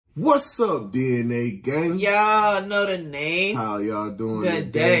What's up, D&A gang? Y'all know the name. How y'all doing?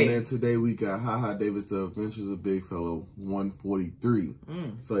 Good day. And today we got Haha Davis, The Adventures of Big Fellow 143.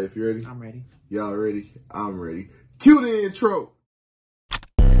 So if you're ready, I'm ready. Y'all ready? I'm ready. Cue the intro.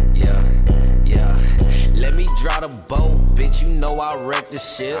 Yeah. Let me draw the boat, bitch. You know I wreck the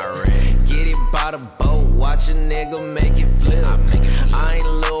shit. Get it by the boat, watch a nigga make it flip. I ain't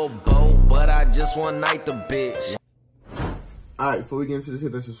a little boat, but I just one night the bitch. Alright, before we get into this,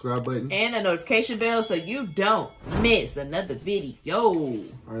 hit that subscribe button. And the notification bell so you don't miss another video.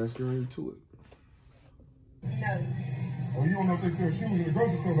 Alright, let's get right into it. No. Oh, you don't know if they sell shoes in the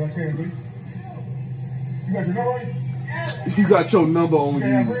grocery store by chance, do you? You got your number on you? No. You got your number on you.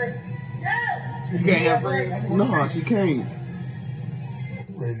 Can't have friends? No. You can't have friends? No, she can't.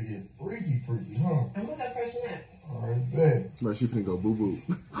 You ready to get freaky, huh? I'm gonna go freshen up. Alright, bet. But she finna go boo-boo.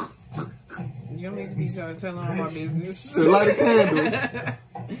 You don't need to be trying to tell her all my business. Light a candle.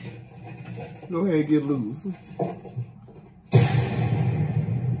 Go ahead and get loose.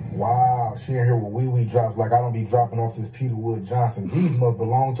 Wow, she in here with wee drops like I don't be dropping off this Peter Wood Johnson. These must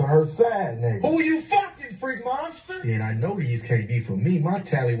belong to her side nigga. Who you fucking freak monster? And I know these can't be for me. My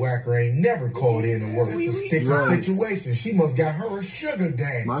tallywhacker ain't never called in to work. It's a sticky situation. She must got her a sugar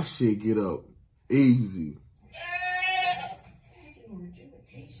daddy. My shit get up easy.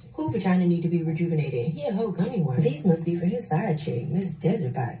 Who vagina need to be rejuvenated? He a whole gummy one. These must be for his side chick, Miss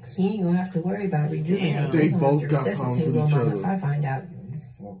Desert Box. He ain't gonna have to worry about rejuvenating. They both got problems with each other. If I find out.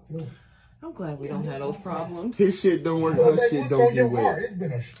 I'm glad we don't have those problems. His shit don't work, her shit don't get wet. It's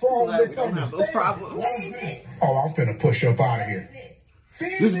been a strong I'm glad we don't have those problems. Oh, I'm finna push up out of here.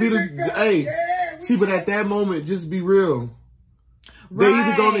 Just be the, hey, see, but at that moment, just be real. They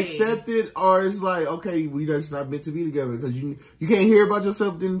either gonna accept it or it's like, okay, we just not meant to be together because you can't hear about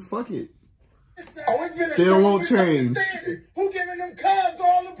yourself, then fuck it. They won't change. Who giving them cubs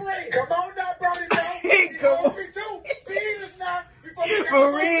all the bread? Come on now, brother. Come on.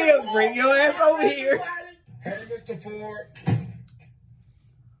 For real, bring your ass over here. Hey, Mr. Ford.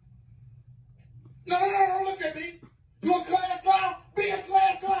 No, don't look at me. You a class clown? Be a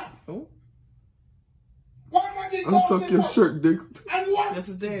class clown. Oh. Why am I getting called? Untuck your shirt, dick. And what? This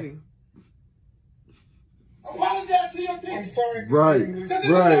is daddy. Apologize to your team. I'm sorry. Right. This is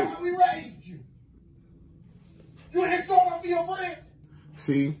not how we raised you. You ain't showing up for your friends.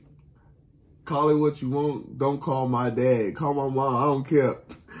 See? Call it what you want. Don't call my dad. Call my mom. I don't care.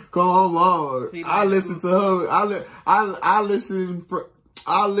 Call my mom. I listen to her. I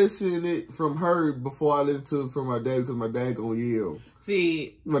listen it from her before I listen to it from my dad because my dad gonna yell.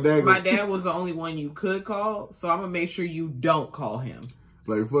 See, my dad was the only one you could call, so I'm gonna make sure you don't call him.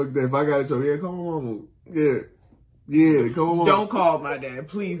 Like, fuck that. If I got it, yeah, call my mama. Yeah, come on. Don't call my dad.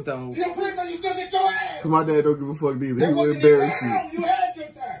 Please don't. You still get your ass. Because my dad don't give a fuck neither. He will embarrass you. You had your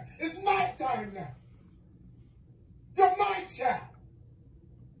time. It's my time now. You're my child.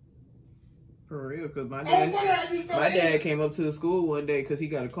 For real, because my dad came up to the school one day because he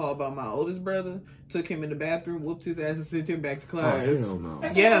got a call about my oldest brother, took him in the bathroom, whooped his ass, and sent him back to class. Oh, hell no.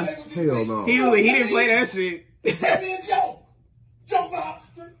 Yeah. Hell no. He didn't play that shit. Tell me a joke. Joke off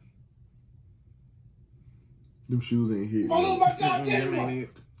the street. Them shoes ain't here.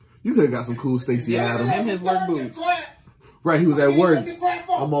 You could have got some cool Stacey Adams. And his work boots. Right, he was at work.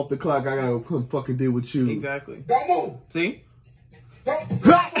 I'm off the clock. I gotta come fucking deal with you. Exactly. Don't move. See? Don't.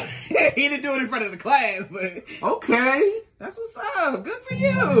 He didn't do it in front of the class, but okay. That's what's up. Good for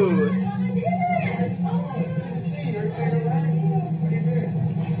you.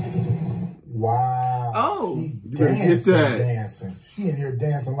 Wow. Oh. You better get that. Dancing. She in here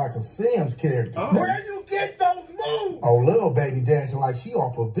dancing like a Sims character. Oh. Where you get those moves? Oh, little baby dancing like she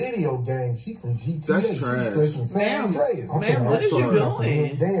off a video game. She from GTA. That's trash. She's from San Andreas. Man, what is you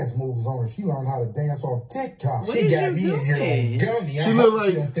doing? Dance moves on her. She learned how to dance off TikTok. What she is got you me doing? in here on gummy. She look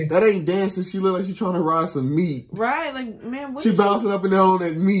like, that ain't dancing. She look like she trying to ride some meat. Right, like, man, what She is bouncing up and down on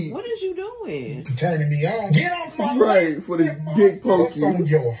that meat. What is you doing? Turning me on. Get off my right, for the dick poke What's on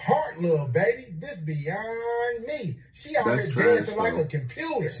your heart, little baby? This beyond me. She out That's here trash, dancing like a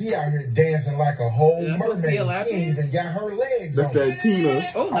computer. She out here dancing like a whole mermaid. She ain't even got her legs That's on. that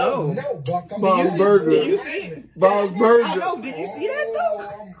Tina. Oh, no. Oh, no, Buck. Bob's Burger. Did you see it? Bob's Burger. I know. Did you see that, though?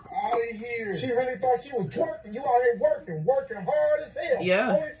 I'm out of here. She really thought she was twerking. You out here working hard as hell. Yeah.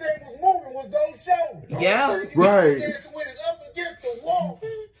 Only thing was moving was those shoulders. Yeah. Right. Dancing with it up against the wall.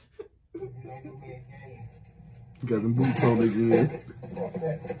 Got them boots on again.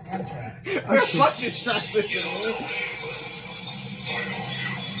 I fucking shot this.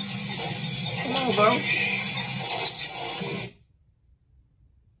 Come on, bro.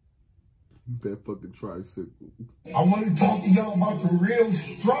 That fucking tricycle. I want to talk to y'all about the real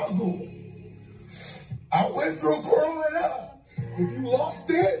struggle I went through growing up. If you lost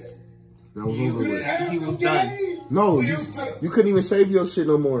this, that was over with. He was done. No, you couldn't even save your shit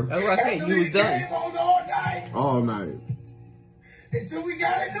no more. That's what I said. He was done. All night. Until we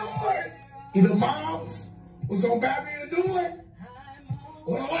got a new one. Either moms was gonna buy me a new one,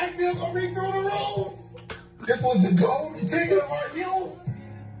 or the light bill gonna be through the roof. This was the golden ticket of our youth.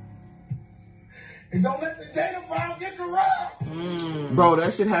 And don't let the data file get corrupt. Bro,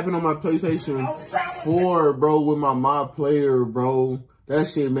 that shit happened on my PlayStation 4, bro, with my mod player, bro. That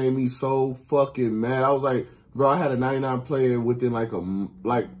shit made me so fucking mad. I was like, bro, I had a 99 player within like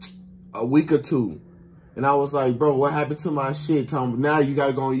a week or two. And I was like, bro, what happened to my shit, Tom? Now you got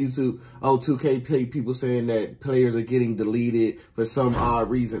to go on YouTube. Oh, 2K play people saying that players are getting deleted for some odd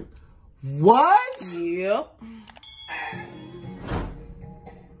reason. What? Yep.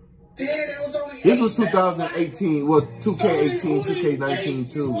 This was 2018. Well, 2K18,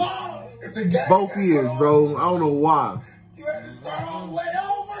 2K19 too. Both years, bro. I don't know why. You had to start all the way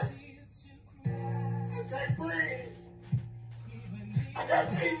over. I can't breathe. I got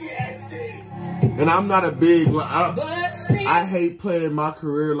PTSD. And I'm not a big, I hate playing my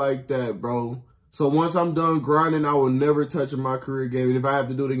career like that, bro. So once I'm done grinding, I will never touch my career game. And if I have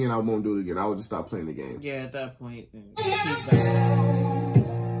to do it again, I won't do it again. I will just stop playing the game. Yeah, at that point.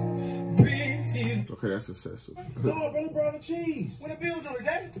 Okay, that's excessive. No, brother, brought the cheese. When the bill do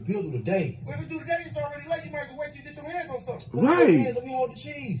today? The bill do today. When it do today, it's already late. You might as well wait till you get your hands on something. Right. Let me hold the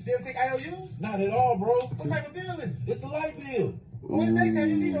cheese. They don't take IOUs? Not at all, bro. What type of bill is it? It's the light bill. What did they tell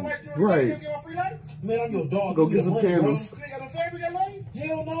you? You need no lights during the day? You don't get on free lights? Man, I'm your dog. Go get some candles. You ain't got no fabric that light?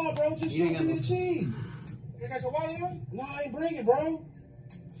 Hell no, bro. Just you give me the cheese. You ain't got your wallet on? No, I ain't bring it, bro.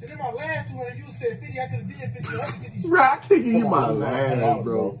 Shit, in my last 200, you said 50. I could have did 50. I could get these. Right, I can't give you my last,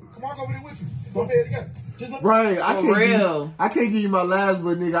 bro. Come on, go with it with you. Go pay it together. Right, I can't give you my last,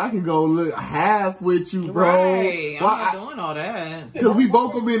 but nigga, I can go look half with you, bro. Right, I'm not doing all that. Because we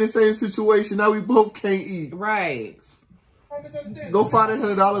both gonna be in the same situation. Now we both can't eat. Right. Go find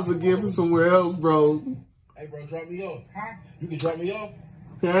 $100 again from somewhere else, bro. Hey, bro, drop me off. Huh? You can drop me off?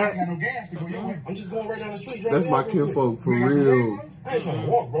 Yeah. I got no gas to go your way. I'm just going right down the street. That's my kinfolk, for real. I ain't trying to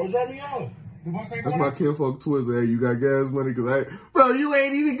walk, bro. Drop me off. That's my kinfolk Twizzler. Hey, you got gas money? Bro, you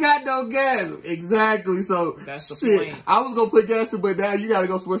ain't even got no gas. Exactly. So, that's the shit. point. I was gonna put gas in, but now you gotta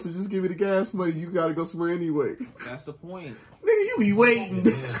go somewhere. So just give me the gas money. You gotta go somewhere anyway. That's the point. Nigga, you be waiting.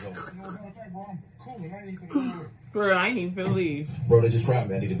 Bro, I ain't even finna leave. Bro, they just tried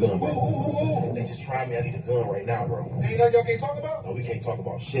me. I need a gun, bro. They just tried me. I need a gun right now, bro. Hey, you know y'all can't talk about? No, we can't talk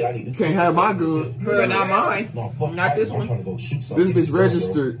about shit. I need to. You can't have my gun. Bro, not mine. No, fuck. Not this one. I'm trying to go shoot something. This bitch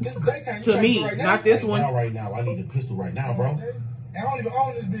registered. To me, not this one. Right now. I need the pistol right now, bro. I don't even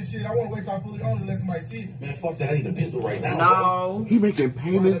own this bitch shit. I want to wait till I fully own it, let somebody see it. Man, fuck that. I need a pistol right now. No. Bro. He making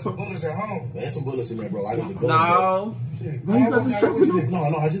payments. Some bullets at home. Man, some bullets in there, bro. I need the gun. No. Bro, you got this truck with you?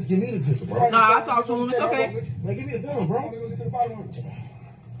 No, just give me the pistol, bro. No, I talk to him. It's okay. Man, give me the gun, bro.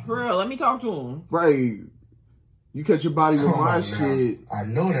 For real, let me talk to him. Right. You catch your body with my shit. I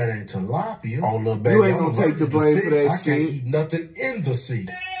know that ain't tilapia. Oh, little baby, you ain't gonna take the blame for that I shit. Can't eat nothing in the sea.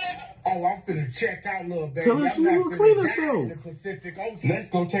 Oh, I'm finna check out, little baby. Tell her she will clean herself. Let's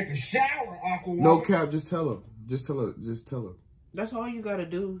go take a shower, Uncle. No cap, just tell her. Just tell her. That's all you gotta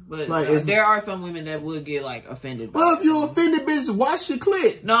do. But like, there are some women that would get like offended. Well, if you're offended, bitch, wash your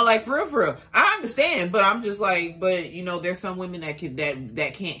clit. No, like for real. I understand, but I'm just like, but you know, there's some women that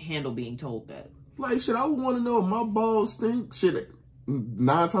can't handle being told that. Like, shit, I would want to know if my balls stink. Shit,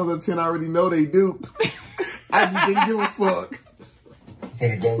 9 times out of 10, I already know they do. I just didn't give a fuck.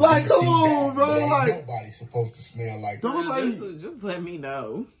 Like, come on, bro. Like, nobody's supposed to smell like that. Just let me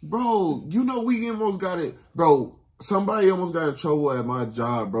know. Bro, you know, we almost got it. Bro, somebody almost got in trouble at my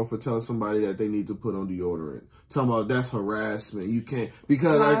job, bro, for telling somebody that they need to put on deodorant. Talking about that's harassment. You can't,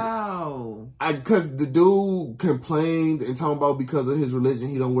 because because the dude complained and talking about because of his religion,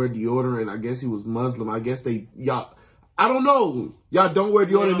 he don't wear deodorant. I guess he was Muslim. I guess y'all, I don't know. Y'all don't wear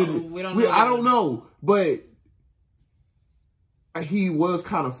deodorant. We don't know. I don't know, but he was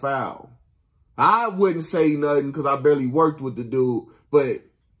kind of foul. I wouldn't say nothing because I barely worked with the dude, but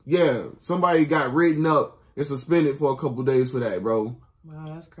yeah, somebody got written up and suspended for a couple days for that, bro. Wow,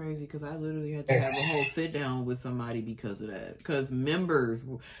 that's crazy because I literally had to have a whole sit down with somebody because of that. Because members,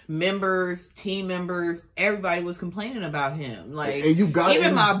 team members, everybody was complaining about him. Like, and you got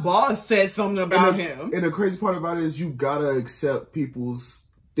even my boss said something about him. And the crazy part about it is you gotta accept people's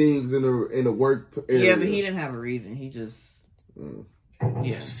things in the work area. Yeah, but he didn't have a reason. He just,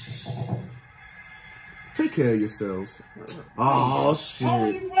 yeah. Take care of yourselves. Oh shit.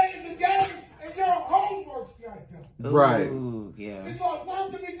 Right. Ooh, yeah. It's all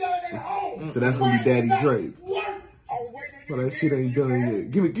work to be done at home. So that's gonna be Daddy Dre. Well, that shit ain't done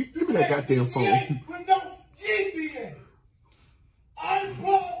yet. Give me that goddamn phone. With no GPS.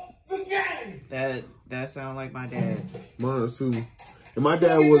 Unplug the game. That sound like my dad. Mine too. And my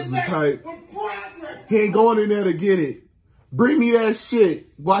dad was the type. He ain't going in there to get it. Bring me that shit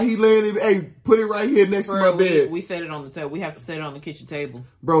while he laying it. Hey, put it right here next to my bed. We set it on the table. We have to set it on the kitchen table.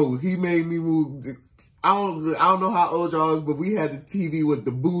 Bro, he made me move. I don't know how old y'all is, but we had the TV with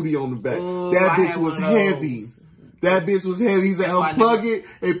the booty on the back. Ooh, that bitch was heavy. That bitch was heavy. He said, unplug it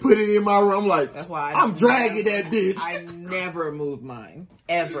and put it in my room. I'm like, that's why I'm dragging that bitch. I never moved mine.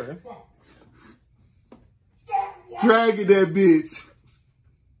 Ever. Dragging that bitch.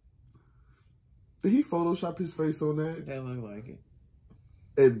 Did he Photoshop his face on that? That looked like it.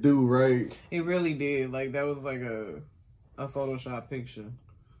 It do, right? It really did. Like, that was like a Photoshop picture.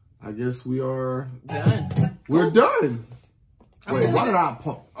 I guess we are done. We're done. Wait, why did I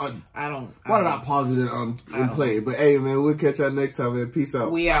pause it and play it? But hey, man, we'll catch y'all next time, man. Peace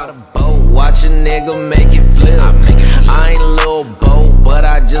out. We out. Watch a nigga make it flip. I ain't a little boat, but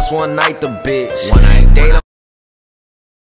I just one night the bitch. They don't